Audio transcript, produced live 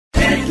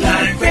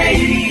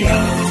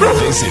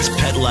This is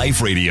Pet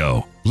Life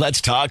Radio.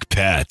 Let's talk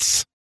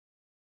pets.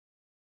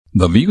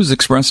 The views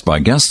expressed by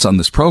guests on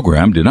this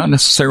program do not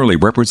necessarily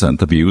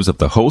represent the views of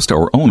the host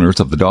or owners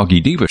of the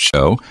Doggy Diva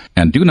show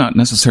and do not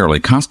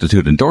necessarily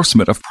constitute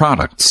endorsement of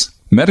products.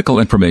 Medical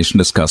information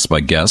discussed by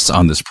guests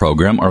on this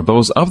program are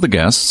those of the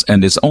guests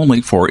and is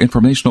only for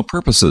informational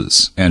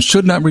purposes and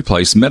should not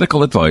replace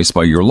medical advice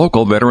by your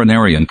local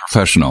veterinarian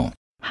professional.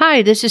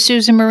 Hi, this is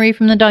Susan Marie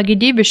from the Doggy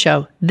Diva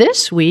show.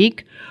 This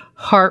week,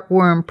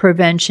 heartworm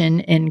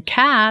prevention in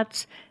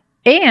cats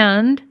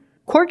and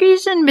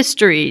Corgis and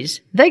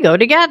mysteries. They go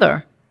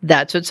together.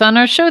 That's what's on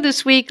our show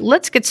this week.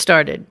 Let's get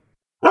started.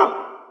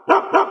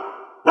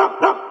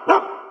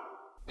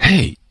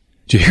 Hey,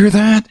 did you hear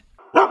that?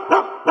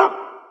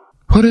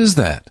 What is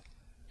that?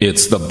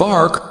 It's the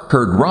bark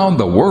heard round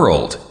the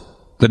world.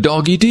 The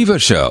Doggy Diva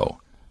show.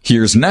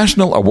 Here's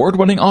national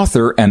award-winning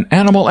author and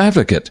animal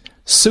advocate,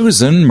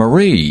 Susan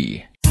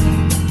Marie.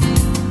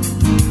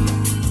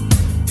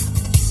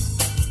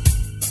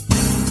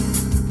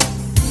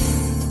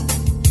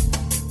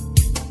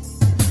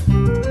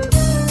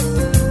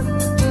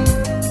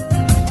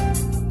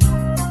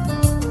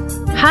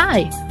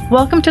 Hi,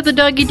 welcome to the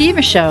Doggy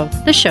Diva show,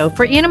 the show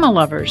for animal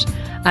lovers.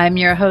 I'm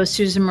your host,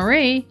 Susan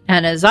Marie,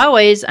 and as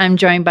always, I'm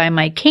joined by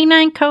my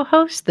canine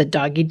co-hosts, the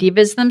Doggy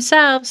Divas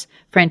themselves,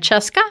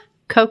 Francesca,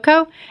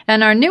 Coco,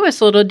 and our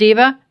newest little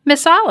diva,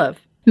 Miss Olive.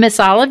 Miss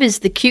Olive is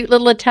the cute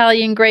little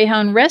Italian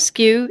Greyhound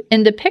rescue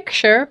in the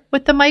picture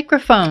with the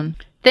microphone.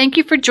 Thank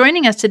you for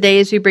joining us today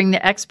as we bring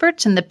the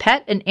experts in the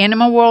pet and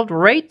animal world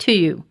right to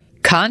you.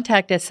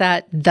 Contact us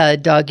at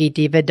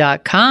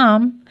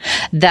thedoggydiva.com.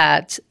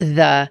 That's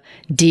the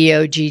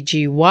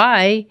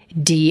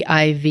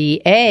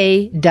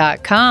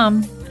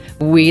DOGGYDIVA.com.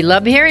 We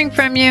love hearing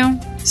from you.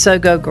 So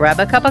go grab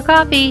a cup of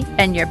coffee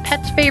and your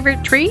pet's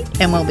favorite treat,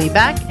 and we'll be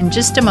back in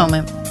just a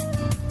moment.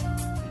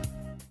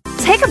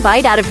 Take a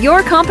bite out of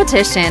your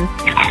competition.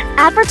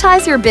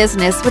 Advertise your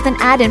business with an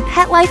ad in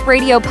Pet Life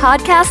Radio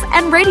podcasts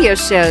and radio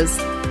shows.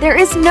 There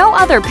is no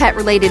other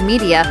pet-related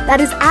media that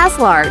is as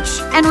large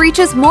and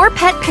reaches more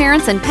pet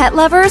parents and pet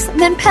lovers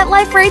than Pet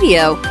Life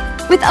Radio.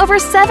 With over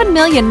 7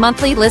 million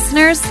monthly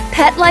listeners,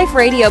 Pet Life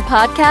Radio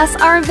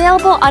podcasts are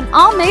available on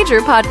all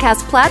major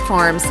podcast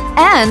platforms,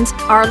 and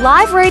our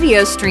live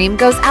radio stream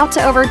goes out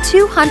to over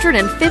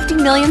 250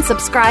 million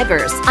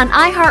subscribers on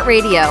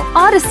iHeartRadio,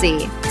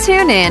 Odyssey,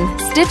 TuneIn,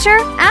 Stitcher,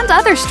 and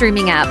other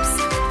streaming apps.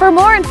 For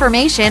more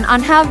information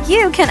on how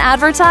you can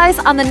advertise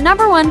on the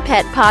 #1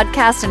 pet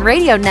podcast and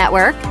radio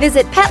network,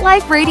 visit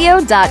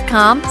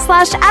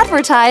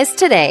PetLifeRadio.com/advertise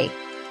today.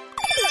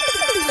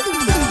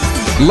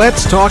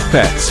 Let's Talk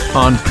Pets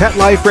on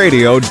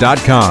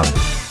PetLifeRadio.com.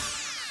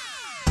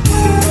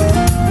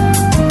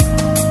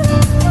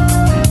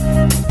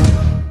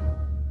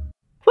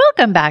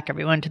 Welcome back,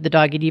 everyone, to the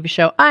Doggy Diva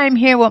show. I'm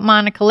here with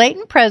Monica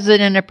Layton,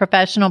 president of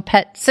Professional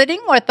Pet Sitting,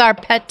 with our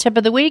pet tip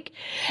of the week.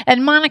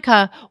 And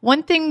Monica,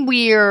 one thing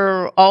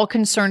we're all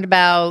concerned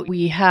about,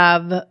 we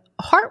have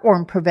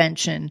heartworm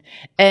prevention,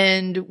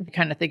 and we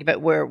kind of think of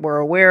it, we're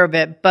aware of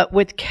it. But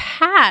with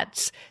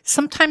cats,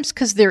 sometimes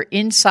because they're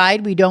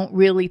inside, we don't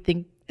really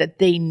think that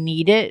they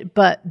need it,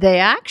 but they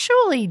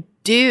actually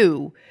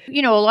do.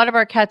 You know, a lot of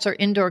our cats are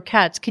indoor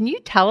cats. Can you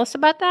tell us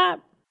about that?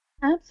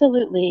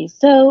 Absolutely.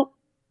 So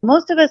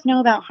most of us know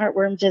about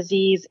heartworm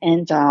disease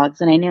in dogs,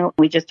 and I know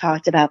we just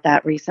talked about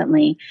that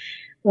recently.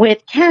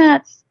 With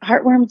cats,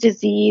 heartworm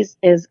disease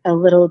is a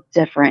little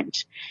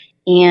different,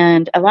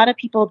 and a lot of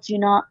people do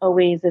not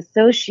always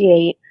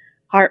associate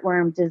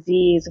heartworm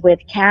disease with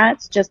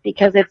cats just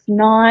because it's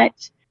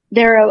not.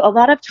 There are a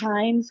lot of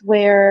times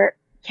where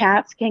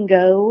cats can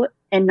go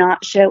and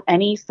not show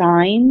any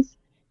signs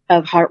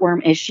of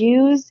heartworm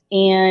issues,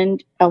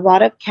 and a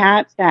lot of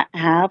cats that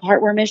have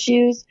heartworm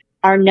issues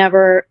are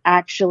never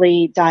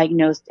actually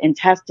diagnosed and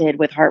tested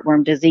with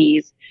heartworm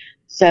disease.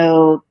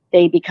 So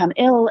they become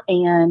ill,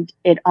 and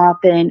it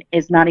often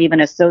is not even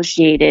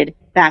associated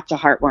back to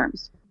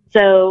heartworms.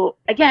 So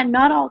again,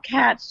 not all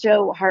cats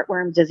show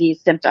heartworm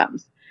disease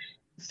symptoms.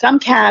 Some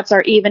cats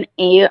are even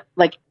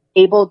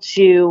able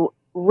to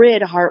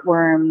rid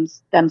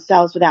heartworms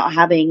themselves without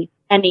having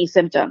any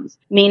symptoms,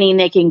 meaning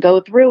they can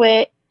go through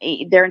it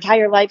their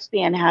entire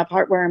lifespan, have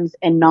heartworms,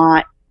 and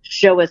not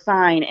show a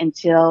sign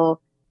until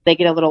they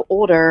get a little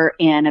older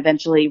and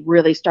eventually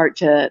really start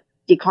to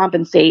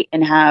decompensate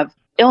and have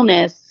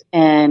illness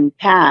and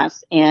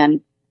pass, and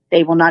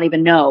they will not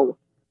even know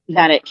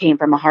that it came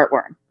from a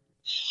heartworm.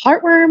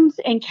 Heartworms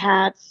in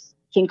cats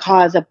can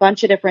cause a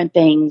bunch of different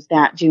things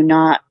that do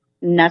not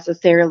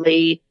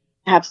necessarily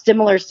have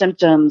similar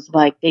symptoms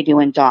like they do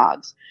in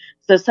dogs.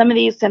 So some of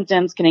these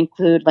symptoms can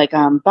include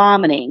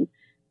vomiting,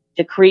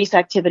 decreased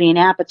activity and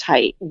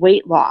appetite,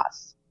 weight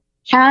loss.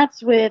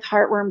 Cats with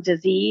heartworm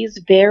disease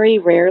very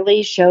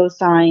rarely show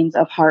signs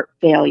of heart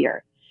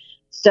failure.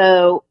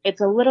 So it's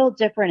a little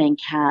different in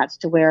cats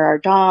to where our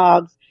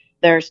dogs,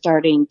 they're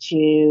starting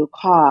to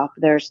cough,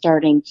 they're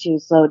starting to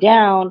slow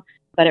down,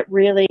 but it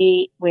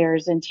really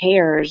wears and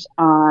tears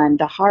on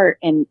the heart,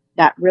 and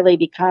that really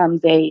becomes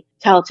a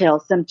telltale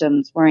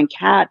symptoms, where in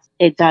cats,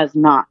 it does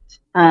not.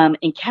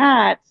 In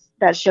cats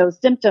that show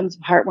symptoms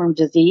of heartworm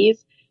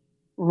disease,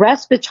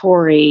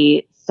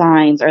 respiratory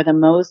signs are the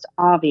most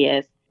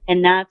obvious,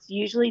 and that's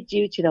usually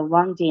due to the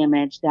lung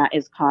damage that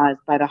is caused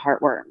by the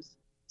heartworms.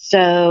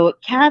 So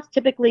cats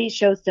typically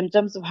show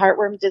symptoms of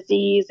heartworm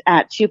disease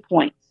at 2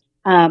 points.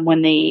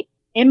 When the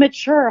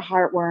immature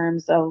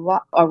heartworms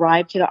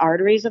arrive to the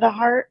arteries of the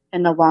heart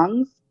and the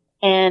lungs,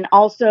 and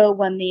also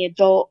when the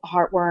adult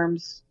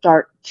heartworms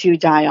start to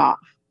die off.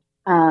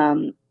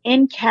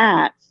 In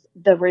cats,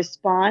 the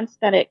response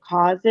that it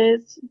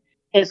causes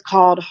is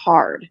called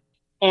HARD.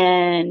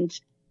 And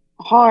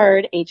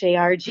HARD,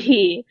 HARG,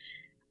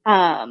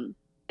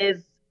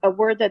 is a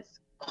word that's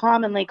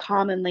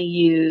commonly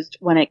used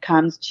when it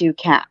comes to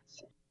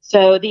cats.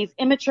 So these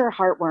immature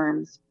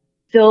heartworms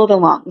fill the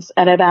lungs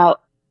at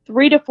about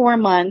 3 to 4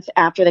 months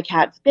after the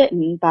cat's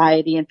bitten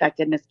by the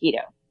infected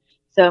mosquito.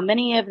 So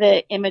many of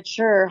the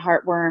immature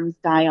heartworms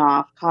die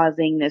off,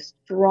 causing this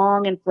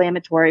strong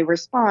inflammatory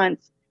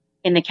response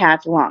in the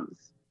cat's lungs.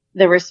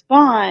 The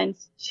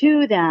response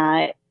to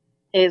that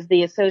is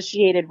the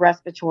associated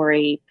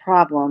respiratory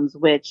problems,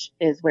 which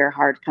is where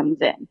HARD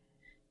comes in.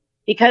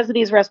 Because of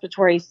these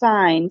respiratory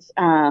signs,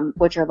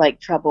 which are like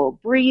trouble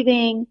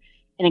breathing,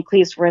 an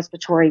increased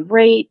respiratory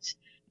rate,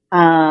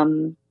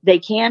 they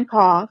can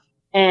cough,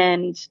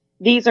 and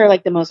these are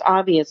like the most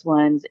obvious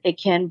ones. It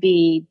can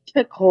be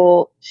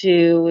difficult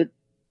to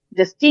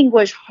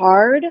distinguish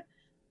HARD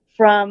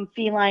from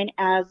feline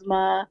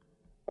asthma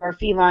or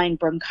feline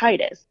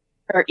bronchitis,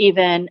 or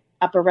even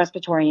upper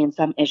respiratory in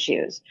some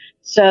issues.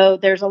 So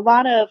there's a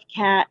lot of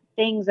cat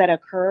things that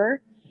occur,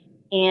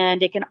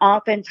 and it can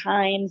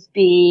oftentimes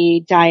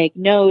be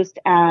diagnosed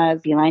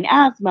as feline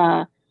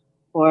asthma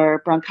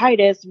or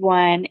bronchitis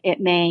when it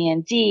may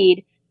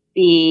indeed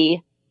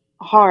be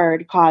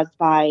HARD caused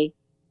by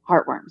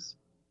heartworms.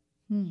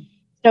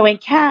 So in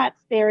cats,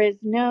 there is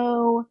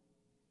no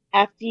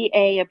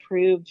FDA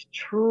approved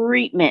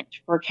treatment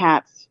for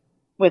cats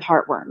with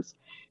heartworms.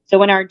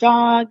 So in our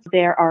dogs,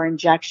 there are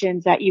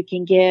injections that you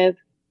can give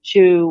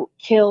to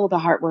kill the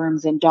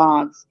heartworms in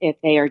dogs if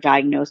they are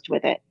diagnosed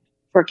with it.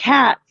 For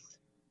cats,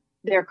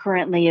 there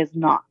currently is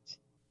not.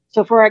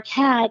 So for our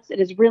cats, it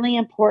is really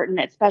important,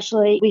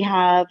 especially we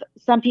have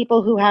some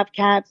people who have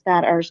cats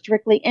that are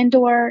strictly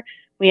indoor.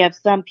 We have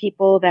some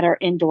people that are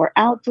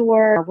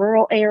indoor-outdoor,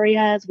 rural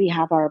areas. We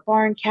have our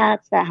barn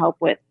cats that help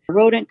with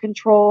rodent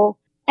control.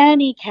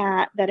 Any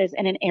cat that is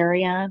in an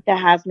area that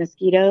has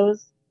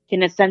mosquitoes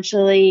can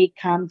essentially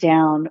come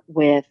down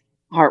with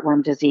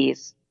heartworm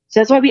disease. So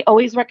that's why we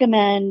always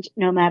recommend,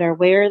 no matter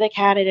where the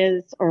cat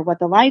is or what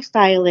the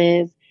lifestyle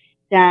is,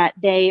 that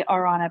they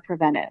are on a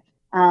preventive.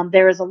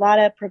 There is a lot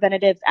of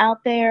preventatives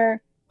out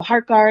there.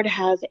 HeartGuard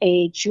has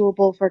a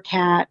chewable for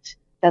cat.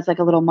 That's like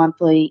a little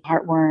monthly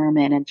heartworm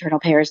and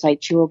internal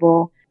parasite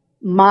chewable.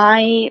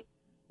 My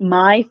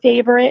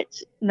favorite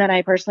that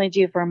I personally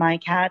do for my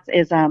cats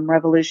is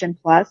Revolution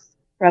Plus.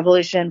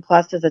 Revolution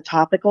Plus is a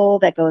topical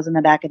that goes in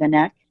the back of the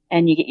neck,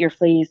 and you get your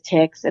fleas,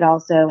 ticks. It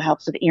also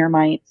helps with ear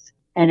mites,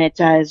 and it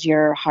does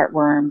your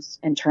heartworms,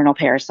 internal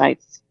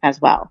parasites as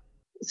well.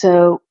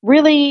 So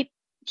really,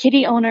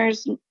 kitty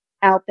owners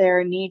out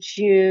there need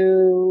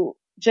to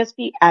just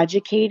be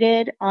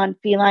educated on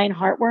feline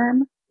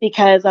heartworm,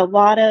 because a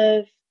lot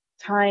of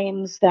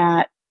times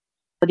that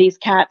these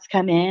cats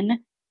come in,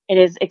 it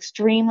is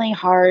extremely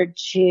hard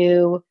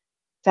to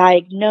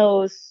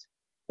diagnose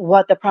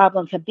what the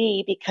problem could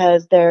be,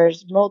 because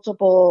there's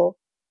multiple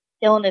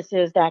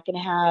illnesses that can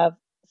have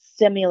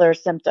similar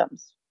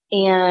symptoms.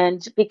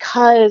 And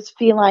because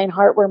feline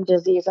heartworm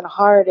disease and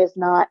HARD is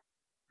not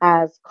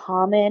as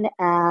common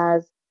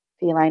as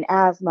feline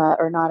asthma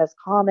or not as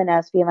common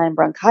as feline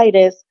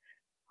bronchitis,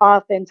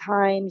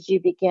 oftentimes you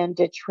begin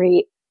to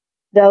treat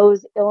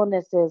those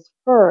illnesses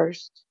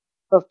first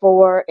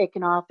before it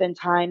can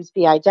oftentimes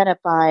be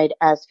identified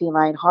as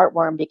feline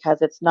heartworm,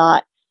 because it's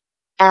not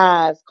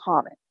as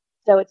common.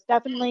 So it's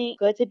definitely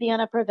good to be on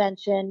a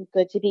prevention,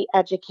 good to be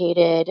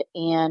educated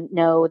and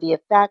know the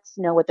effects,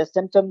 know what the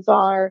symptoms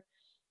are,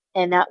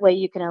 and that way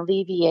you can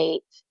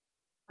alleviate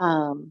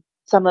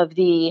some of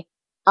the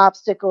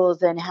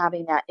obstacles in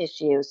having that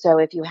issue. So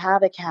if you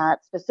have a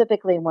cat,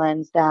 specifically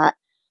ones that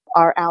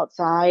are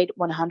outside,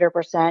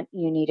 100%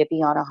 you need to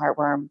be on a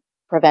heartworm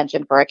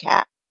prevention for a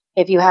cat.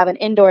 If you have an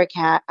indoor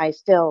cat, I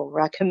still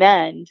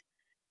recommend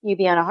you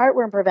be on a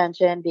heartworm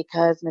prevention,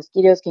 because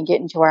mosquitoes can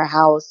get into our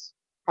house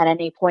at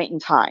any point in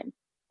time.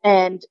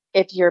 And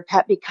if your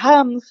pet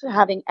becomes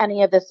having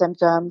any of the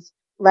symptoms,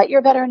 let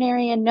your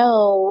veterinarian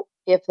know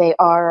if they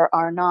are or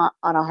are not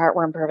on a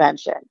heartworm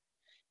prevention.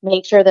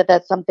 Make sure that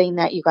that's something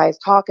that you guys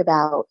talk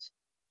about,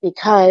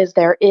 because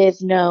there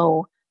is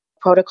no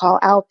protocol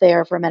out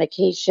there for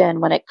medication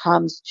when it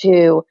comes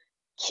to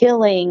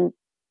killing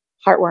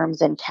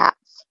heartworms in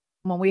cats.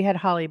 When we had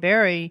Holly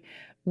Berry,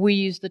 we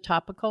used the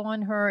topical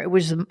on her.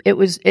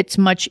 It's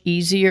much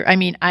easier. I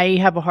mean, I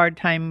have a hard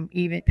time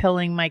even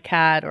pilling my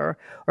cat or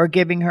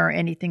giving her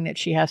anything that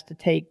she has to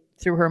take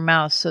through her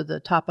mouth, so the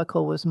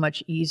topical was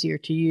much easier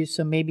to use.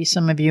 So maybe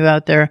some of you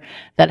out there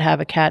that have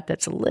a cat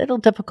that's a little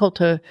difficult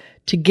to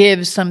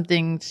give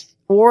something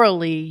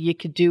orally, you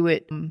could do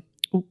it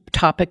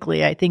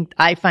topically.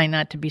 I find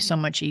that to be so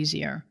much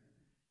easier.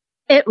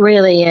 It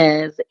really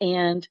is.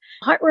 And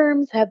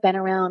heartworms have been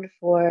around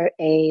for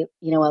a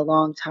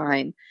long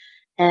time.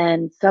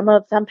 And some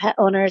pet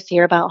owners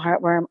hear about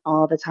heartworm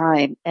all the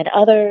time. And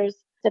others,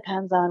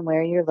 depends on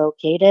where you're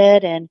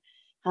located and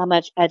how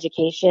much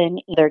education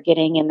they're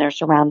getting in their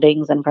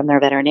surroundings and from their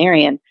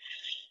veterinarian.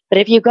 But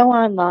if you go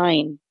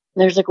online,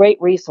 there's a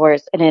great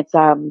resource, and it's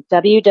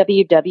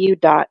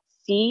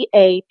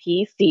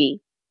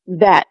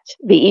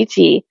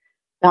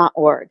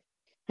www.capcvet.org.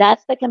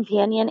 That's the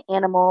Companion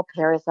Animal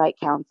Parasite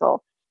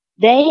Council.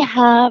 They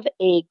have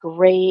a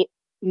great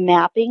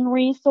mapping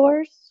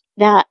resource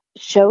that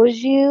shows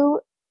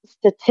you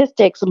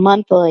statistics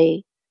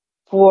monthly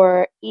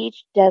for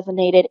each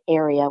designated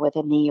area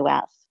within the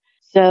U.S.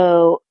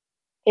 So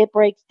it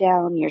breaks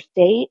down your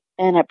state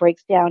and it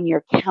breaks down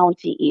your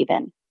county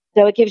even.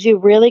 So it gives you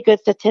really good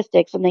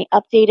statistics, and they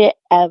update it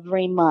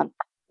every month.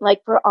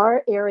 Like for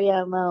our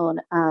area alone,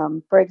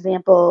 for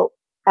example,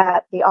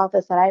 at the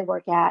office that I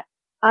work at,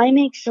 I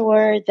make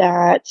sure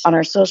that on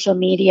our social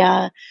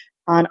media,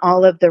 on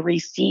all of the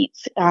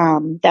receipts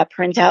that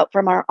print out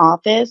from our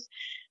office,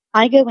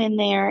 I go in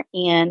there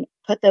and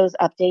put those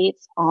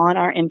updates on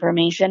our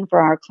information for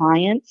our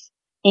clients.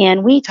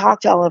 And we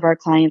talk to all of our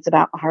clients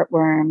about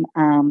heartworm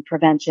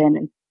prevention,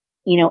 and,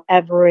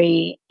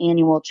 every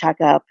annual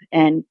checkup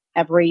and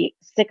every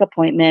sick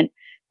appointment.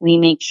 We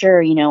make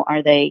sure,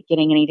 are they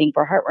getting anything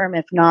for heartworm?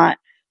 If not,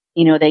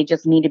 they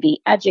just need to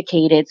be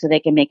educated so they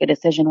can make a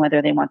decision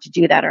whether they want to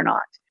do that or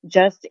not.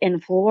 Just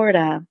in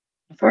Florida,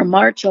 for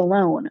March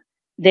alone,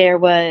 there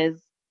was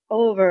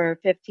over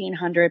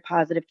 1,500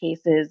 positive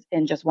cases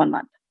in just 1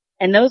 month.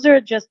 And those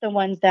are just the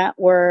ones that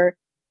were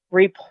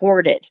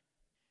reported.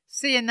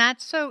 See, and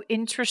that's so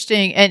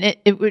interesting. And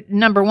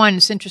number one,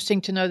 it's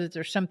interesting to know that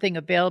there's something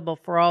available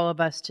for all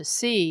of us to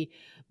see.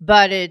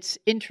 But it's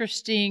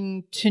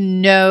interesting to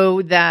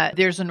know that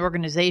there's an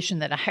organization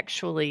that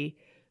actually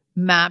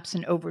maps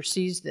and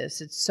oversees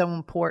this. It's so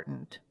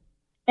important.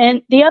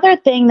 And the other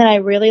thing that I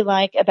really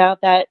like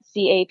about that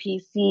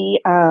CAPC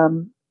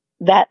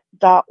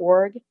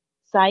vet.org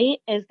site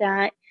is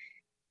that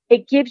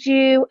it gives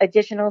you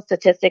additional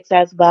statistics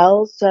as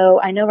well. So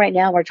I know right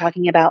now we're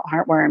talking about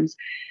heartworms,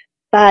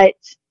 but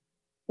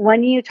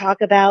when you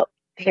talk about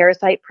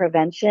parasite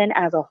prevention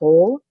as a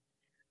whole,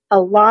 a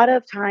lot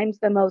of times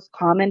the most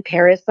common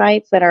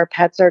parasites that our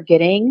pets are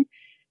getting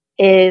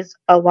is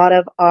a lot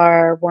of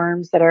our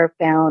worms that are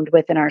found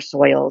within our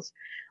soils,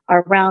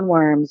 our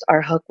roundworms,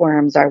 our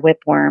hookworms, our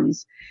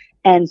whipworms.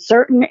 And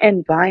certain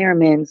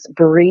environments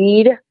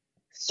breed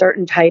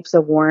certain types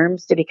of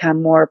worms to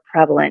become more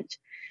prevalent.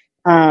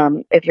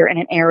 If you're in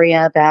an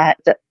area that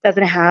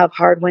doesn't have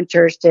hard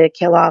winters to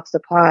kill off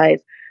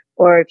supplies,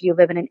 or if you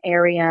live in an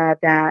area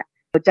that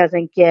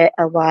doesn't get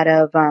a lot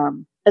of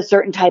a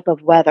certain type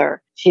of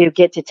weather to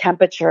get to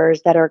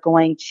temperatures that are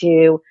going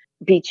to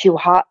be too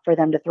hot for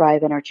them to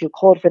thrive in or too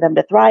cold for them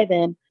to thrive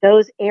in,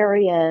 those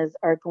areas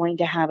are going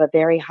to have a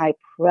very high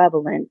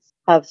prevalence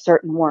of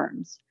certain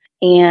worms.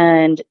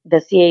 And the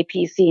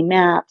CAPC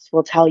maps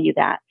will tell you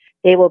that.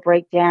 They will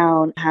break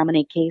down how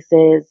many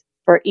cases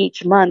for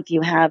each month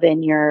you have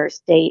in your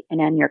state and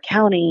in your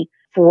county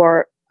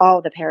for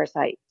all the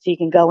parasites. So you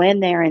can go in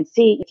there and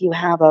see if you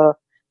have a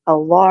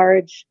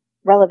large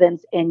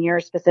relevance in your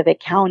specific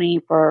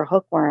county for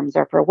hookworms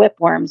or for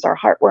whipworms or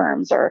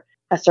heartworms or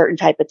a certain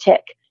type of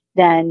tick.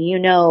 Then you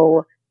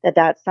know that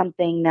that's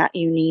something that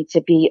you need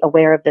to be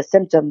aware of the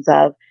symptoms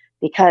of,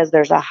 because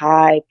there's a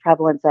high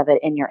prevalence of it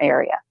in your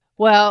area.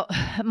 Well,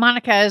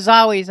 Monica, as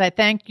always, I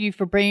thank you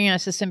for bringing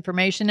us this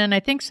information. And I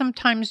think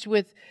sometimes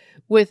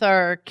with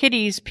our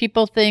kitties,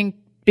 people think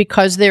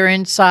because they're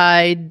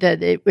inside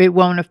that it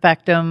won't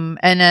affect them.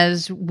 And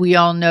as we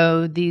all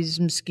know,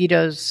 these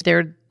mosquitoes,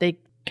 they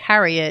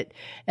carry it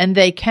and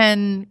they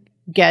can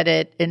get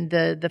it. And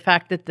the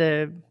fact that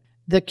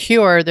the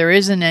cure, there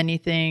isn't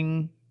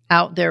anything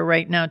out there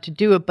right now to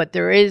do it, but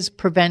there is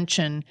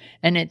prevention,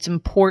 and it's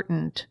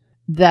important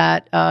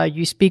that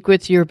you speak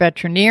with your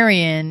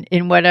veterinarian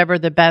in whatever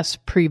the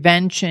best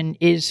prevention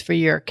is for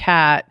your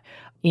cat,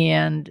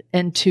 and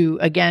to,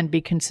 again, be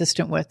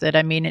consistent with it.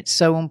 I mean, it's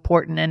so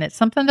important, and it's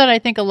something that I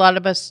think a lot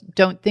of us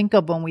don't think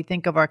of when we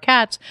think of our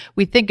cats.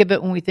 We think of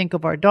it when we think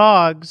of our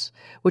dogs,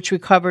 which we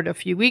covered a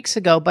few weeks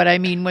ago. But I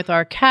mean, with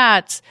our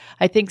cats,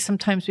 I think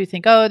sometimes we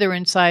think, oh, they're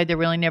inside, they're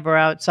really never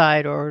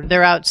outside, or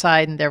they're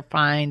outside and they're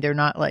fine. They're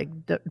not like,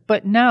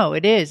 but no,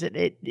 it is.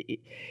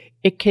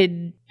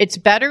 It's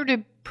better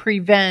to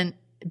prevent,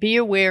 be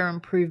aware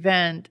and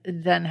prevent,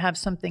 than have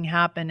something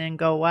happen and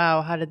go,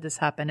 wow, how did this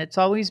happen? It's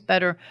always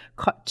better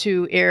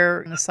to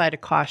err on the side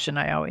of caution,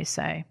 I always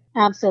say.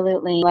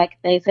 Absolutely. Like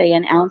they say,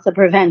 an ounce of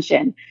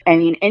prevention. I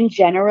mean, in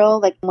general,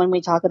 like when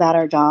we talk about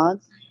our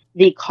dogs,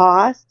 the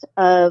cost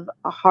of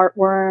a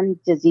heartworm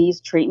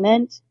disease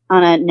treatment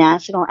on a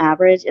national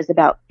average is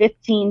about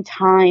 15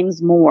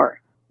 times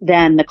more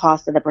than the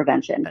cost of the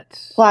prevention.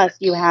 Plus,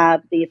 you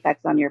have the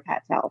effects on your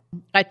pet's health.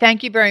 I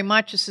thank you very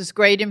much. This is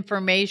great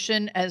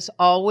information as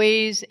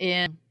always.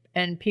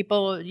 And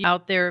people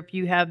out there, if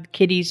you have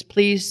kitties,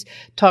 please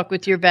talk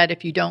with your vet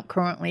if you don't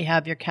currently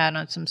have your cat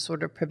on some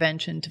sort of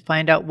prevention to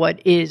find out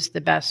what is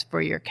the best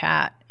for your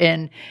cat.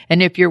 And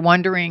if you're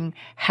wondering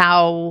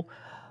how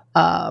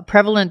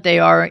prevalent they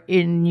are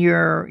in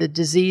the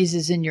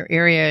diseases in your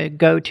area,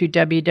 go to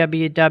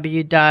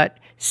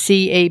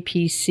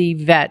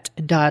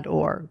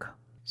www.capcvet.org.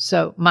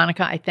 So,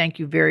 Monica, I thank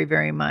you very,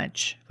 very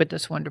much with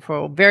this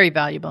wonderful, very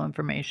valuable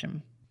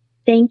information.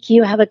 Thank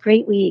you. Have a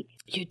great week.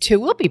 You too.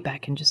 We'll be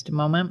back in just a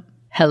moment.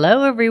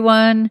 Hello,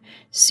 everyone.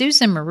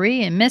 Susan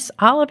Marie and Miss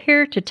Olive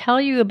here to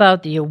tell you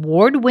about the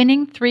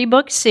award-winning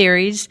 3-book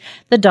series,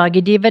 The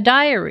Doggy Diva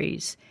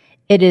Diaries.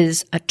 It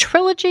is a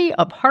trilogy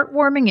of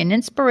heartwarming and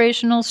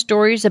inspirational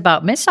stories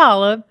about Miss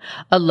Olive,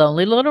 a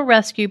lonely little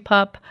rescue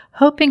pup,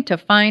 hoping to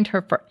find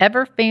her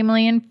forever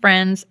family and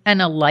friends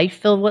and a life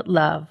filled with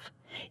love.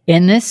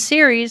 In this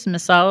series,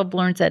 Miss Olive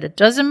learns that it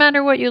doesn't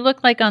matter what you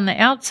look like on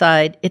the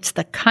outside, it's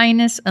the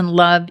kindness and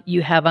love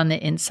you have on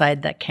the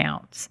inside that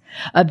counts.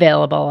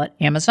 Available at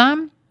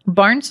Amazon,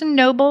 Barnes &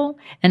 Noble,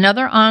 and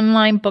other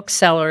online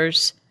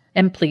booksellers.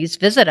 And please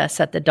visit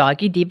us at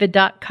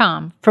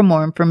thedoggydiva.com for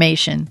more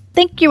information.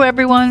 Thank you,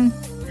 everyone.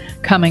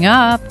 Coming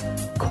up,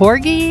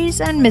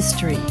 Corgis and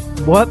Mystery.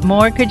 What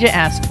more could you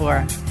ask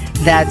for?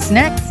 That's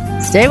next.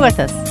 Stay with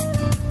us.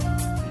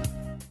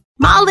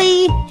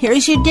 Molly,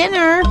 here's your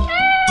dinner.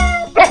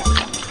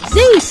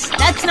 Zeus,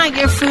 that's not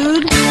your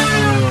food.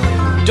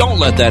 Don't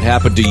let that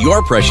happen to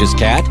your precious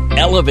cat.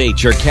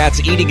 Elevate your cat's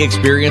eating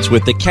experience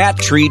with the Cat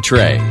Tree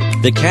Tray.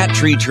 The Cat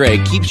Tree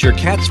Tray keeps your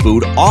cat's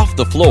food off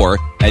the floor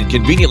and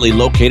conveniently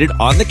located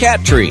on the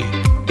cat tree.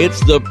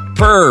 It's the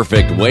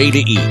perfect way to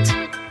eat.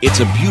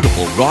 It's a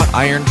beautiful wrought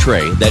iron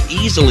tray that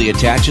easily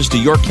attaches to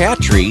your cat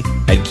tree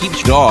and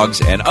keeps dogs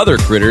and other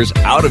critters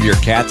out of your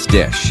cat's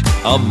dish.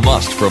 A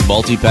must for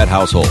multi-pet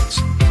households.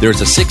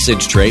 There's a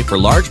 6-inch tray for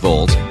large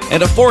bowls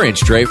and a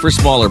 4-inch tray for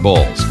smaller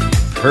bowls.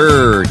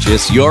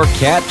 Purchase your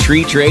Cat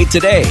Tree Tray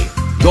today.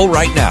 Go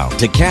right now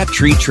to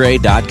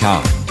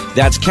cattreetray.com.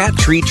 That's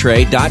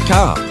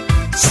cattreetray.com.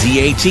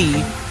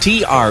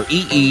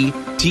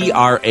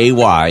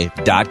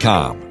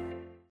 CATTREETRAY.com.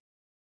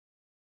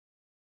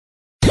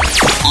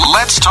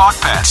 Let's talk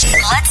pets.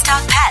 Let's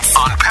talk pets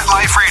On Pet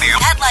Life Radio.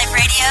 Pet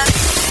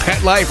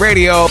Life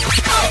Radio.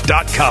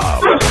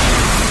 PetLifeRadio.com.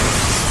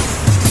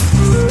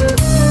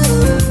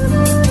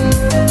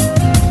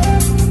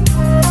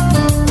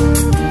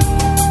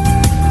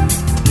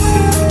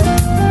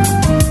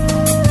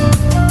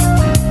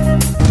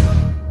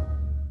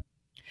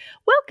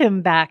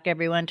 Welcome back,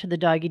 everyone, to the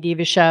Doggy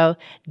Diva Show.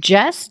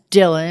 Jess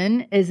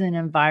Dillon is an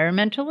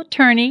environmental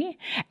attorney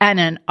and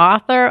an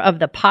author of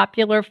the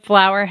popular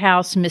Flower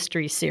House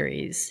Mystery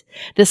Series.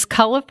 This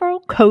colorful,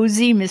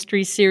 cozy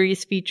mystery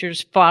series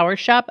features flower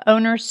shop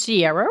owner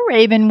Sierra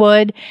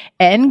Ravenwood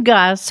and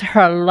Gus,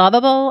 her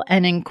lovable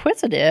and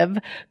inquisitive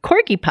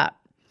Corgi pup.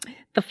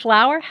 The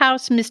Flower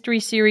House Mystery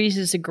Series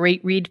is a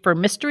great read for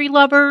mystery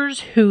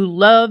lovers who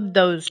love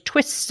those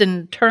twists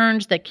and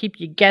turns that keep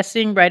you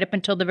guessing right up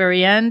until the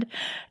very end,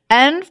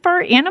 and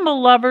for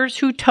animal lovers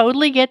who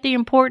totally get the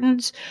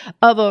importance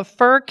of a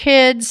fur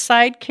kid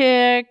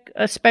sidekick,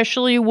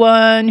 especially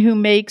one who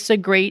makes a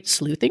great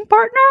sleuthing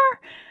partner.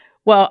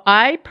 Well,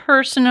 I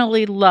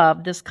personally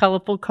love this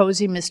colorful,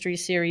 cozy mystery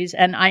series,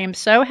 and I am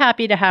so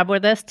happy to have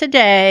with us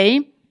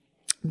today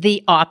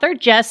the author,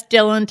 Jess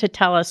Dillon, to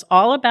tell us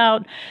all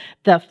about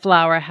the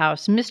Flower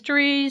House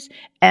Mysteries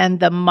and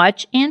the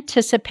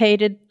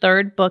much-anticipated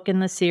 3rd book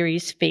in the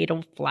series,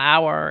 Fatal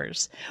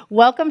Flowers.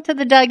 Welcome to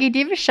the Doggy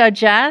Diva Show,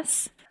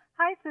 Jess.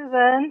 Hi,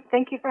 Susan.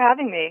 Thank you for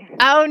having me.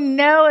 Oh,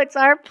 no, it's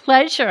our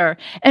pleasure.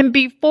 And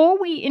before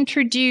we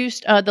introduce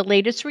the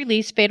latest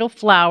release, Fatal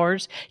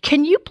Flowers,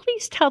 can you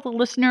please tell the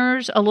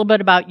listeners a little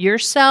bit about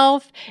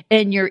yourself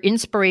and your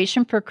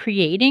inspiration for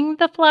creating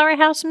the Flower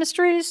House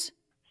Mysteries?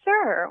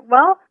 Sure.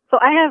 Well, so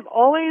I have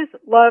always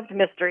loved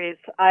mysteries.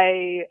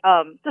 I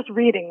just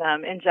reading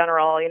them in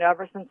general,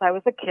 ever since I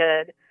was a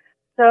kid.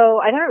 So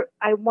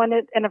I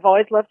wanted, and I've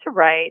always loved to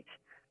write.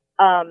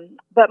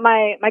 But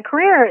my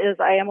career is,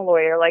 I am a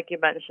lawyer, like you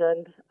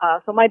mentioned.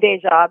 So my day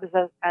job is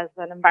as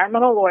an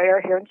environmental lawyer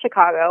here in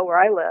Chicago, where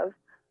I live.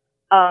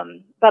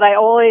 But I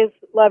always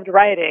loved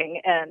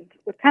writing and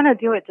would kind of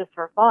do it just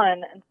for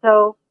fun. And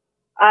so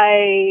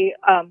I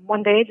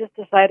one day just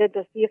decided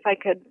to see if I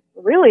could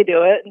really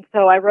do it. And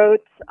so I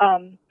wrote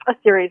a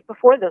series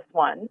before this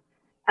one.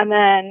 And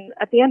then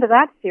at the end of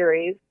that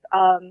series,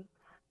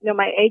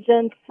 my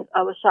agent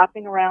was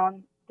shopping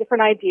around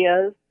different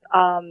ideas.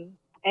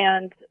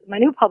 And my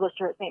new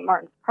publisher at St.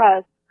 Martin's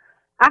Press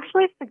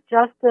actually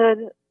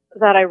suggested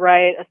that I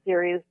write a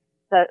series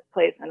that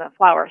plays in a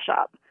flower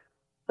shop.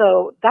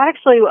 So that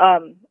actually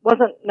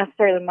wasn't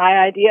necessarily my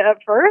idea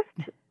at first,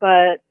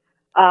 but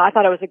I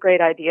thought it was a great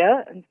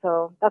idea. And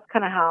so that's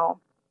kind of how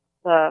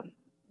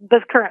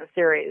this current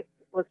series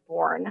was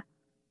born.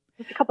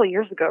 just a couple of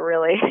years ago,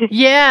 really.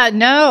 Yeah,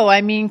 no,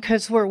 I mean,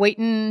 because we're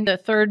waiting, the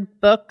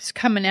third book's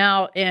coming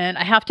out, and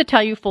I have to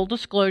tell you, full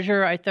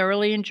disclosure, I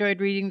thoroughly enjoyed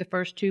reading the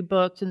first two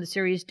books in the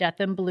series, Death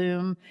and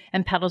Bloom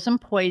and Petals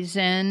and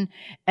Poison,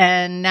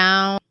 and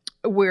now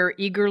we're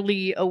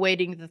eagerly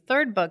awaiting the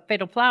third book,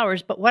 Fatal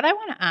Flowers. But what I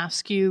want to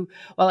ask you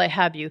while I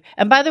have you,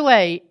 and by the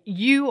way,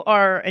 you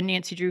are a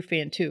Nancy Drew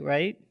fan too,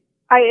 right?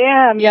 I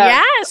am,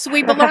 yes. Yes,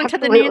 we belong to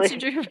the Nancy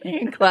Drew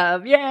fan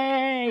club.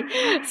 Yay.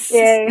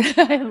 Yay.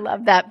 I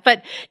love that.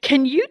 But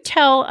can you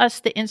tell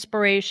us the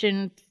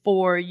inspiration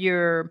for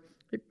your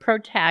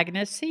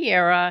protagonist,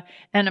 Sierra,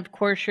 and of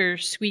course your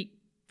sweet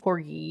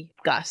corgi,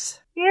 Gus?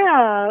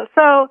 Yeah,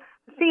 so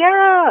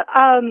Sierra,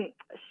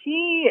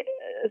 she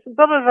is a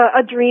bit of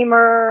a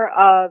dreamer.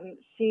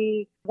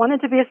 She wanted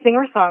to be a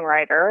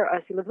singer-songwriter.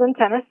 She lives in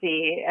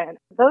Tennessee, and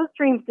those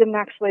dreams didn't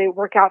actually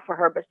work out for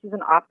her, but she's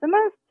an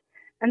optimist.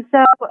 And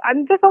so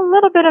there's a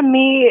little bit of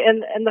me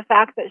in the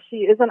fact that she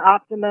is an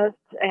optimist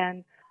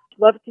and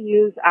loves to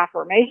use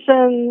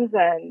affirmations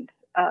and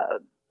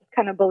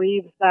kind of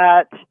believes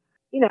that,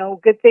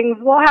 good things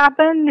will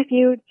happen if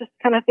you just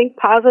kind of think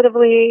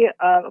positively.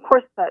 Of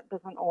course, that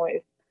doesn't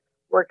always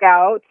work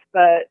out,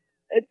 but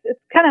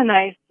it's kind of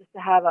nice just to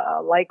have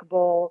a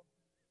likable,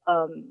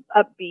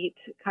 upbeat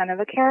kind of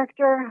a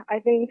character,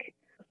 I think.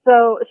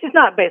 So she's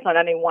not based on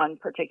any one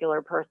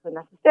particular person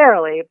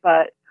necessarily,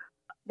 but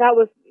that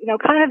was,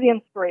 kind of the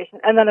inspiration.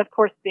 And then, of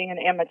course, being an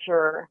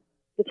amateur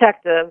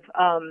detective,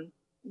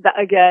 that,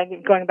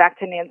 again, going back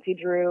to Nancy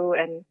Drew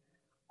and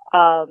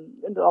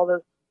all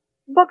those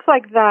books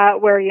like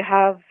that where you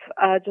have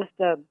just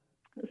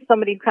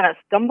somebody who kind of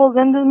stumbles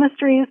into the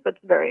mysteries but is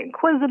very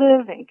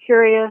inquisitive and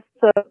curious.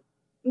 So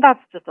that's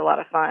just a lot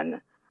of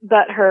fun.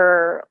 But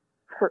her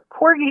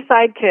corgi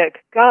sidekick,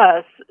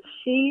 Gus,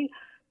 she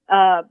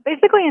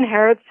basically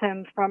inherits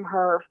him from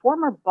her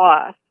former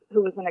boss,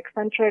 who was an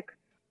eccentric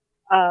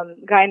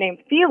guy named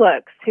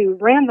Felix, who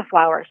ran the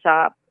flower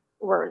shop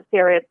where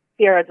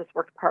Sierra just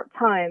worked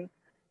part-time.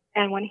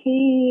 And when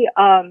he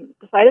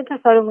decided to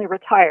suddenly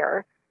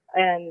retire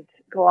and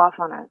go off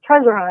on a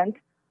treasure hunt,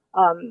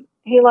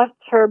 he left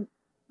her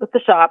with the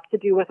shop to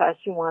do with as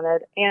she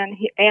wanted, and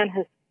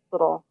his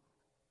little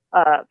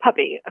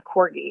puppy, a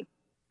corgi.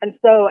 And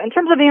so in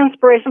terms of the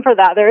inspiration for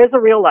that, there is a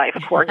real-life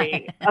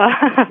corgi,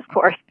 of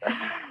course,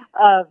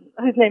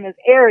 whose name is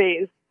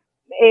Aries,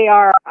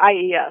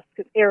 Aries,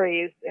 because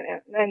Aries,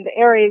 and the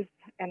Aries,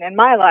 and in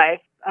my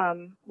life,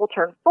 will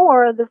turn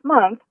 4 this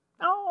month.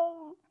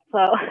 Oh.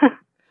 So,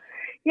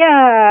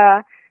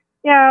 yeah,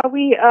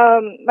 we,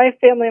 my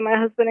family, my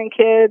husband and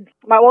kids,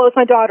 it was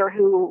my daughter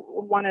who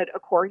wanted a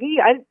corgi.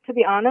 To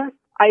be honest,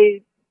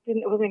 I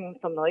wasn't even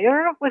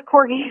familiar with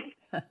corgis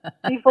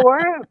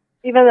before,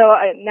 even though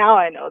now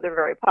I know they're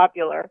very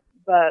popular.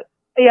 But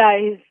yeah,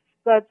 he's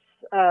such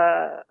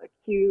a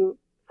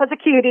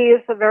cutie.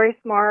 He's very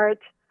smart,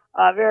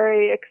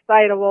 very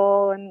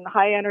excitable and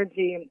high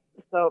energy.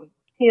 So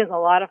he is a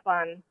lot of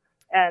fun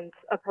and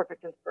a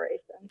perfect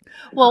inspiration.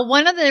 Well,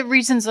 one of the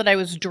reasons that I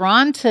was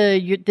drawn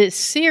to this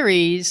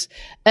series,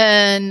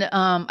 and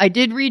I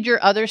did read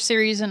your other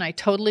series and I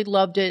totally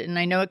loved it, and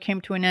I know it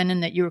came to an end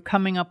and that you were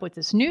coming up with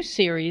this new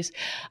series.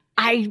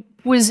 I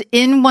was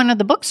in one of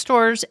the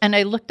bookstores and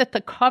I looked at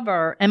the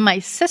cover, and my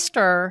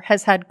sister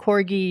has had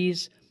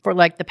corgis for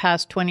like the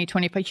past 20,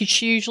 25.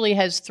 She usually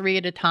has 3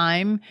 at a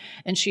time,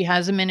 and she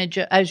has them in,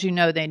 as you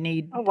know, they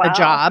need a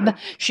job.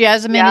 She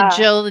has them in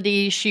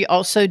agility. She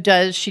also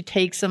she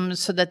takes them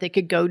so that they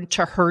could go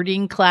to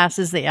herding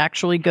classes. They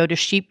actually go to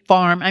sheep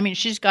farm. I mean,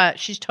 she's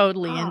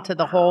totally into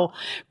the whole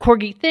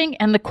corgi thing.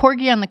 And the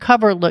corgi on the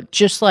cover looked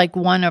just like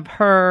one of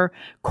her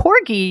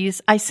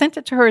corgis. I sent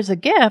it to her as a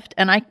gift,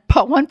 and I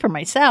bought one for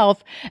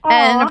myself. Aww.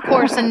 And of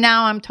course, and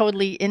now I'm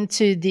totally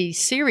into the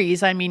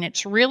series. I mean,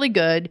 it's really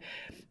good.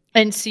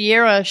 And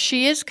Sierra,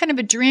 she is kind of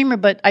a dreamer,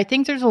 but I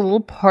think there's a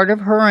little part of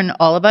her and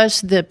all of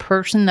us, the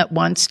person that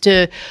wants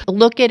to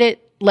look at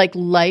it like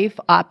life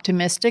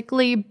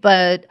optimistically,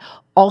 but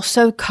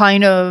also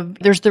kind of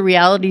there's the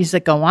realities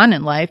that go on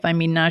in life. I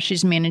mean, now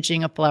she's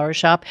managing a flower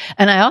shop.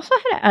 And I also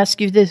had to ask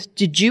you this.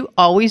 Did you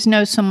always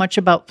know so much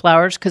about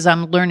flowers? Because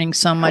I'm learning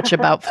so much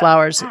about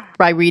flowers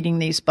by reading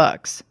these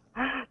books.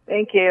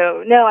 Thank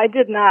you. No, I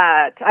did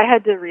not. I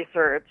had to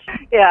research.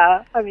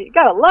 Yeah. I mean, you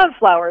got to love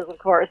flowers, of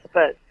course,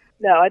 but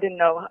no, I didn't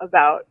know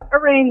about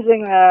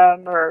arranging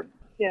them or,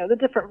 the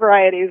different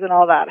varieties and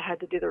all that. I had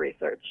to do the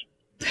research.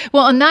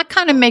 Well, and that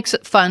kind of makes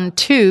it fun,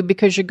 too,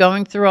 because you're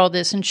going through all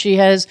this. And she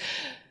has,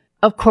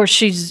 of course,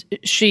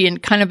 she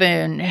kind of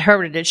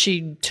inherited it.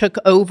 She took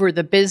over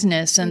the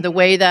business and the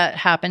way that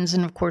happens.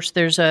 And, of course,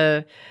 there's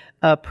a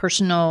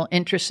personal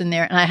interest in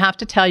there. And I have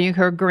to tell you,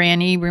 her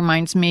granny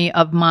reminds me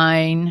of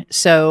mine.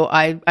 So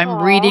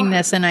I'm reading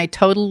this, and I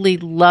totally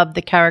love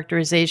the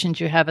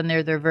characterizations you have in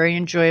there. They're very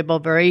enjoyable,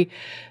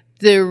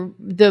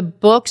 the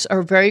books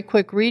are very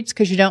quick reads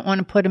because you don't want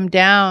to put them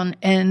down,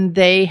 and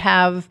they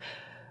have,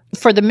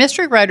 for the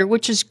mystery writer,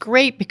 which is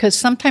great because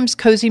sometimes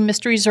cozy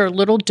mysteries are a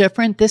little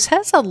different. This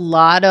has a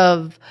lot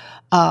of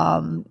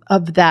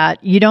that.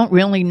 You don't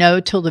really know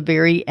till the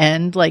very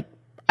end. Like,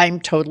 I'm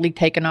totally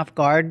taken off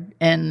guard,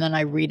 and then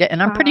I read it,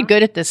 and I'm pretty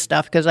good at this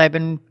stuff because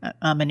I'm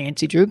a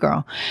Nancy Drew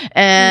girl,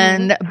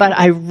 but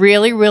I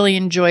really, really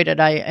enjoyed it.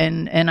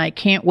 I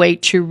can't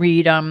wait to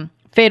read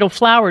Fatal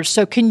Flowers.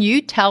 So can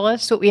you tell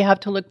us what we have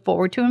to look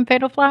forward to in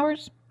Fatal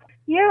Flowers?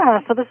 Yeah,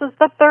 so this is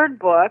the third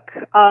book.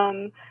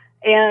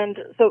 And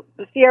so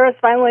Sierra's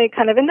finally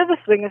kind of into the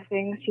swing of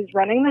things. She's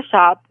running the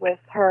shop with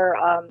her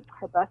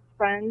best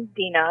friend,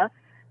 Dina.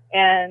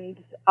 And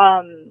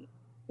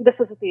this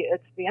is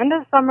it's the end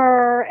of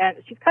summer, and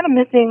she's kind of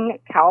missing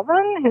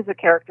Calvin, who's a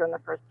character in the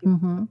first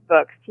two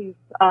books. He's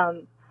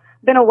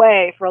been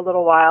away for a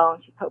little while,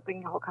 and she's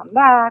hoping he'll come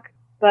back.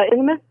 But in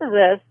the midst of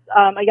this,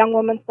 a young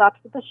woman stops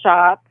at the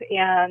shop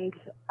and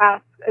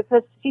it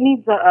says she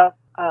needs a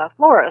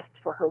florist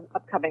for her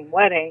upcoming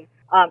wedding.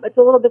 It's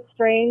a little bit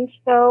strange,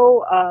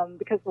 though,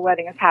 because the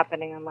wedding is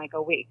happening in like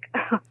a week.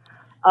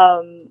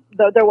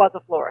 Though there was a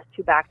florist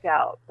who backed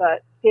out.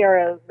 But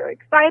Sierra is very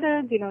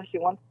excited. You know, she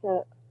wants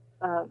to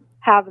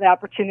have the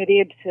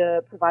opportunity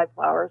to provide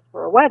flowers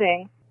for a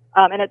wedding.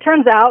 And it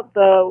turns out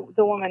the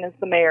woman is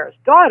the mayor's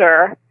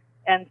daughter.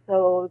 And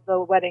so the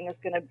wedding is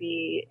going to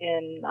be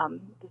in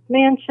this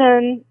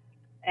mansion.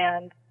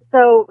 And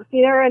so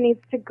Sierra needs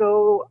to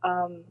go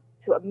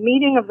to a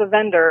meeting of the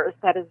vendors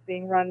that is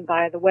being run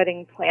by the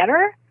wedding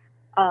planner.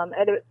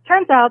 And it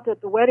turns out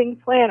that the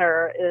wedding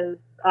planner is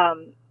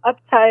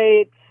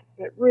uptight,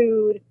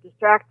 rude,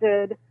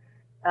 distracted,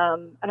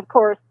 and of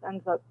course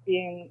ends up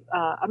being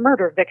a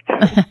murder victim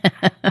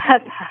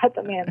at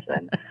the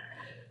mansion.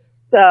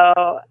 So,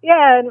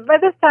 yeah, and by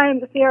this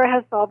time, Sierra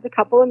has solved a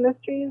couple of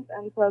mysteries,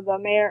 and so the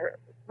mayor's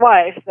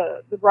wife,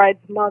 the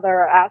bride's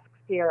mother, asks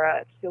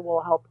Sierra if she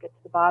will help get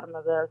to the bottom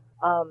of this.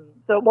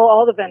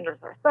 All the vendors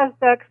are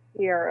suspects.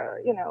 Sierra,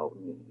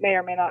 may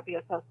or may not be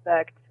a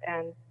suspect,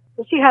 and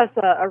so she has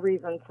a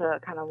reason to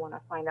kind of want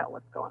to find out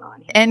what's going on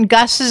here. And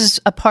Gus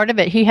is a part of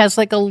it. He has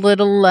like a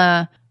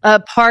little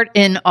part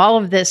in all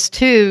of this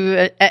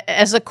too.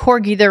 As a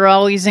Corgi, they're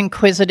always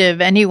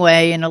inquisitive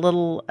anyway, and a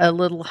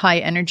little high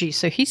energy.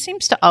 So he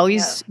seems to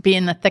always be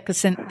in the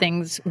thickest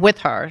things with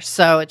her.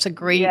 So it's a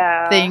great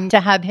thing to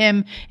have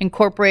him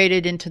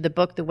incorporated into the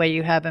book the way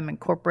you have him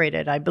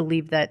incorporated. I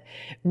believe that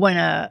when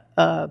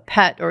a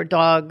pet or a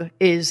dog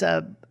is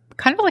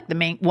kind of like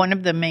one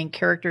of the main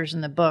characters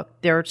in the book,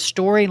 their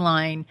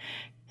storyline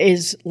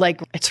is like,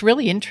 it's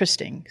really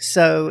interesting.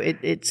 So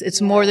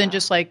it's more than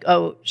just like,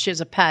 oh, she has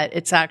a pet.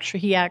 It's actually,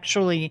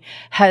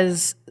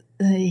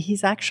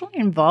 he's actually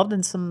involved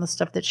in some of the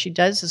stuff that she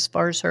does as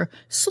far as her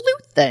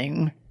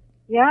sleuthing.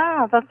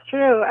 Yeah, that's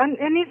true. And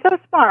he's so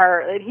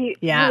smart. He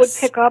would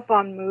pick up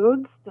on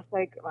moods, just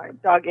like our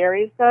dog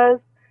Aries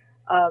does.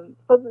 So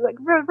like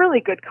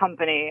really good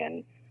company,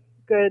 and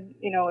good,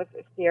 if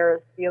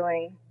Sierra's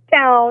feeling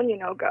down,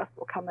 Gus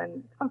will come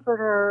and comfort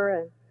her,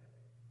 and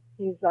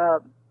he's,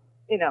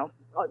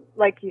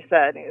 like you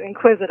said,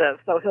 inquisitive,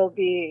 so he'll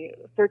be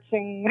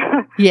searching.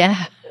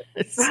 Yeah.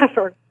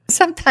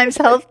 Sometimes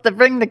helps to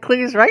bring the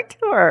clues right to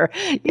her.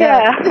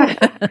 Yeah.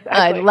 Exactly.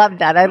 I love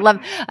that. I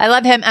love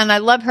him, and I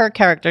love her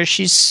character.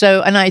 She's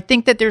so, and I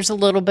think that there's a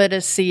little bit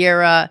of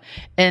Sierra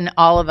in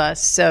all of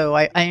us. So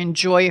I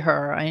enjoy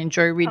her. I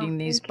enjoy reading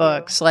these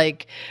books.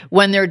 Like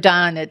when they're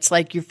done, it's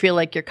like you feel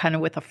like you're kind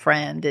of with a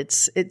friend.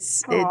 It's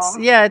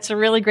a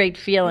really great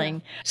feeling.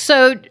 Yeah.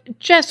 So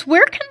Jess,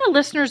 where can the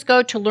listeners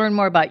go to learn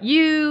more about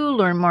you,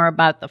 learn more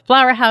about the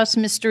Flower House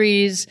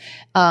Mysteries,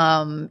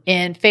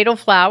 and Fatal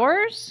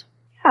Flowers?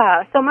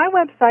 Yeah, so my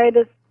website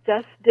is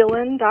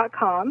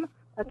jessdillan.com.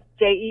 That's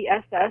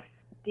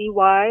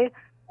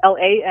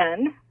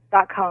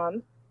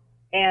JESSDYLAN.com.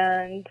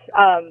 And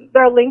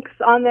there are links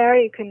on there.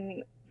 You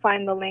can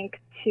find the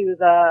link to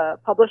the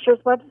publisher's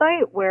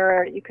website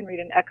where you can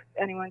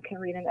anyone can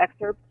read an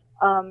excerpt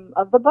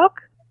of the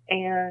book.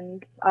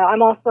 And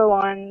I'm also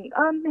on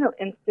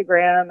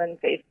Instagram and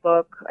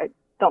Facebook. I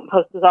don't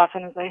post as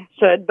often as I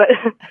should, but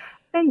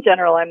in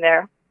general, I'm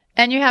there.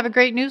 And you have a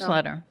great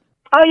newsletter.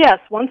 Oh, yes,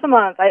 once a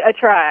month. I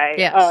try.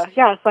 Yes.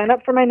 Sign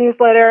up for my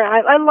newsletter.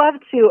 I love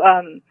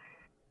to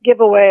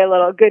give away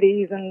little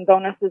goodies and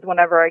bonuses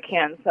whenever I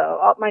can.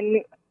 So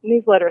my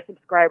newsletter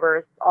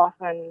subscribers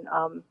often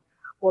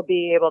will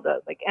be able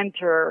to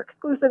enter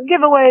exclusive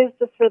giveaways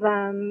just for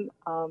them.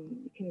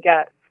 You can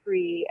get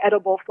free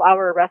edible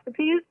flower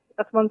recipes.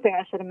 That's one thing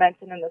I should have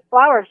mentioned. In this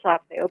flower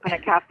shop, they open a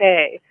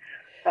cafe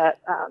that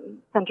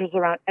centers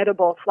around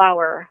edible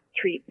flower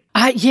treats.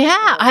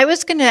 I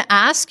was going to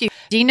ask you.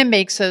 Dina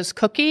makes those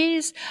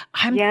cookies.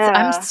 I'm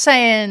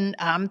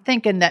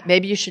thinking that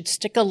maybe you should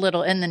stick a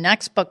little in the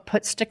next book.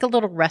 Stick a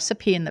little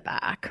recipe in the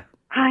back.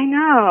 I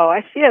know.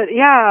 I see it.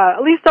 Yeah,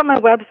 at least on my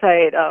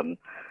website, I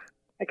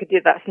could do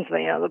that since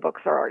the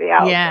books are already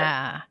out.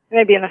 Yeah,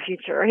 maybe in the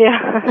future.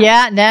 Yeah.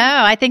 Yeah.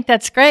 No, I think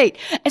that's great.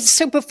 And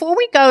so before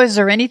we go, is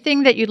there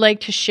anything that you'd like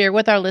to share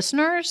with our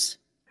listeners?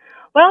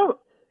 Well,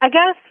 I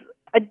guess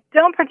I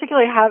don't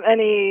particularly have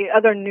any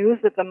other news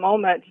at the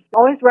moment. Just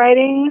always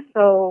writing,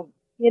 so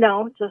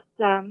just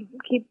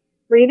keep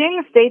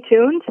reading, stay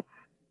tuned,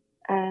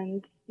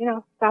 and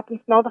stop and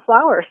smell the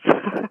flowers.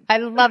 I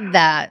love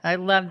that.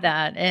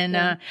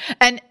 And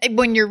and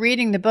when you're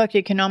reading the book,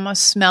 you can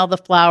almost smell the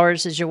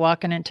flowers as you're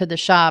walking into the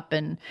shop.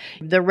 And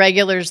the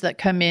regulars that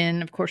come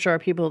in, of course, there are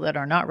people that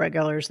are not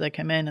regulars that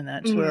come in, and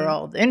that's where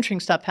all the interesting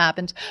stuff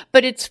happens.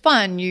 But it's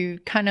fun. You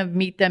kind of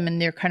meet them,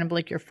 and they're kind of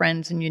like your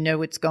friends, and you know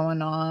what's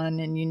going on,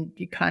 and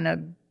you kind of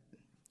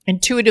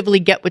intuitively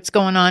get what's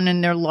going on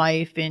in their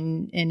life,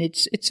 and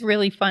it's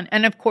really fun.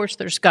 And of course,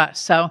 there's Gus.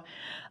 So.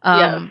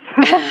 Yes.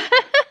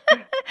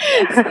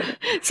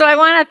 So I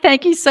want to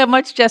thank you so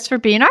much, Jess, for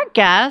being our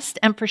guest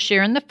and for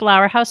sharing the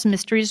Flower House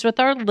mysteries with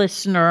our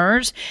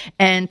listeners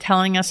and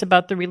telling us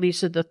about the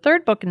release of the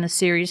third book in the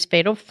series,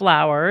 Fatal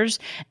Flowers.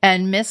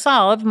 And Miss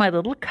Olive, my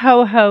little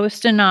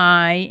co-host, and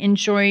I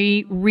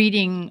enjoy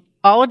reading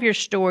all of your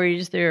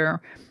stories.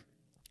 They're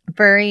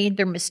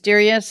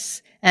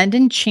mysterious and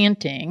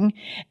enchanting.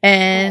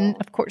 And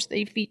of course,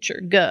 they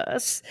feature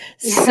Gus.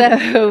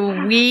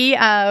 So we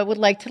would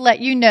like to let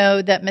you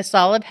know that Miss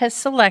Olive has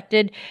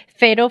selected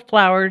Fatal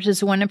Flowers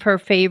as one of her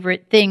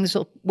favorite things,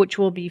 which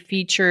will be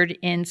featured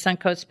in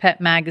Suncoast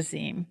Pet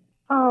Magazine.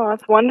 Oh,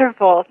 that's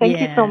wonderful. Thank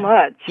you so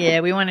much. Yeah,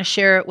 we want to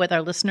share it with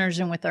our listeners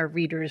and with our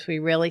readers. We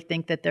really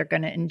think that they're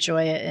going to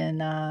enjoy it. And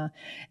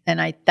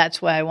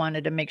that's why I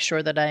wanted to make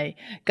sure that I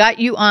got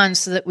you on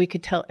so that we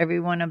could tell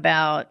everyone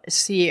about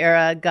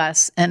Sierra,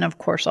 Gus, and of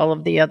course, all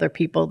of the other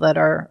people that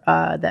are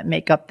that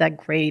make up that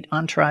great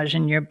entourage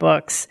in your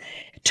books.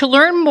 To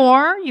learn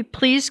more, you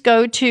please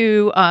go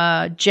to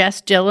Jess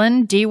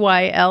Dillon, DYLAN.com.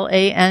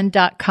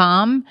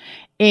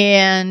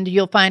 And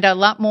you'll find out a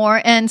lot more,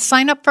 and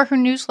sign up for her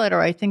newsletter.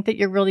 I think that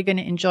you're really going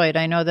to enjoy it.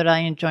 I know that I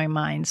enjoy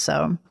mine.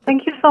 So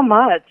thank you so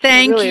much.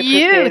 Thank really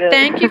you.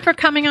 Thank you for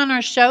coming on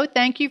our show.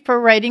 Thank you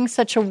for writing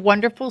such a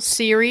wonderful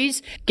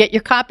series. Get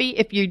your copy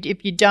if you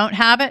don't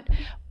have it.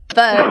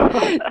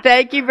 But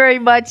thank you very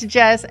much,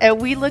 Jess.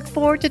 And we look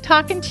forward to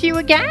talking to you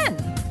again.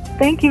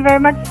 Thank you very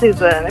much,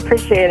 Susan. I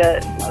appreciate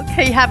it.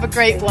 Okay, have a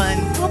great one.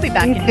 We'll be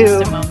back in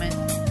just a moment.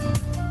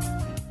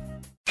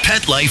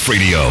 Pet Life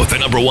Radio, the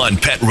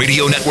 #1 pet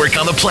radio network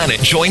on the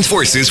planet, joins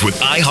forces with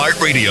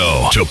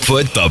iHeartRadio to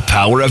put the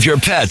power of your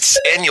pets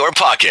in your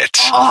pocket.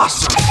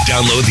 Awesome!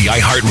 Download the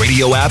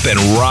iHeartRadio app and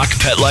rock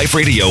Pet Life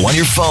Radio on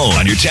your phone,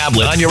 on your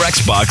tablet, on your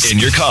Xbox, in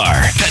your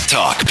car. Pet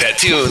talk, pet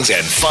tunes,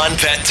 and fun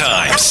pet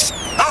times.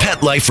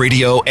 Pet Life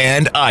Radio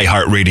and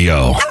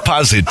iHeartRadio.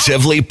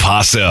 Positively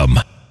Possum.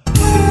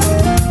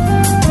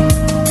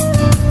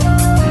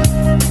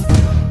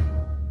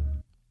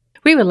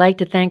 We would like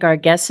to thank our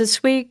guests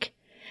this week.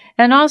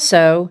 And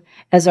also,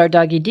 as our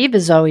Doggy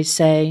Divas always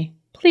say,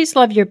 please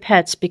love your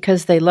pets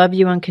because they love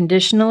you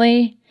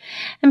unconditionally.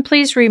 And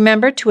please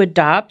remember to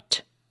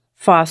adopt,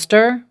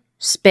 foster,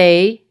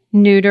 spay,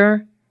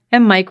 neuter,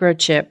 and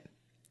microchip.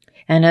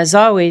 And as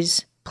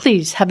always,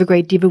 please have a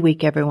great Diva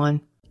week, everyone.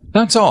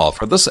 That's all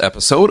for this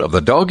episode of the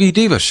Doggy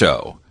Diva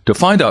Show. To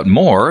find out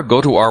more, go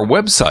to our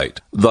website,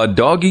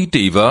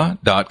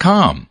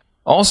 thedoggydiva.com.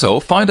 Also,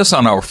 find us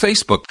on our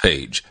Facebook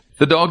page,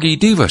 The Doggy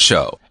Diva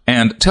Show,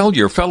 and tell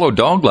your fellow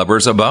dog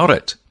lovers about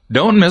it.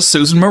 Don't miss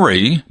Susan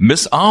Marie,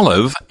 Miss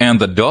Olive, and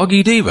the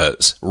Doggy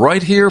Divas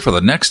right here for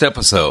the next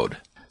episode.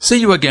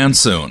 See you again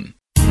soon.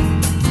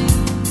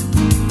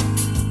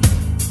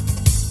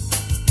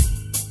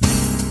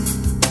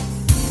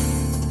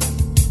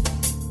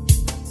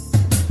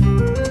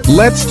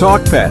 Let's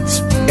Talk Pets,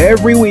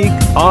 every week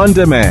on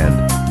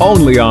demand,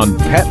 only on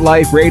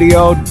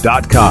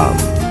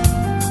PetLifeRadio.com.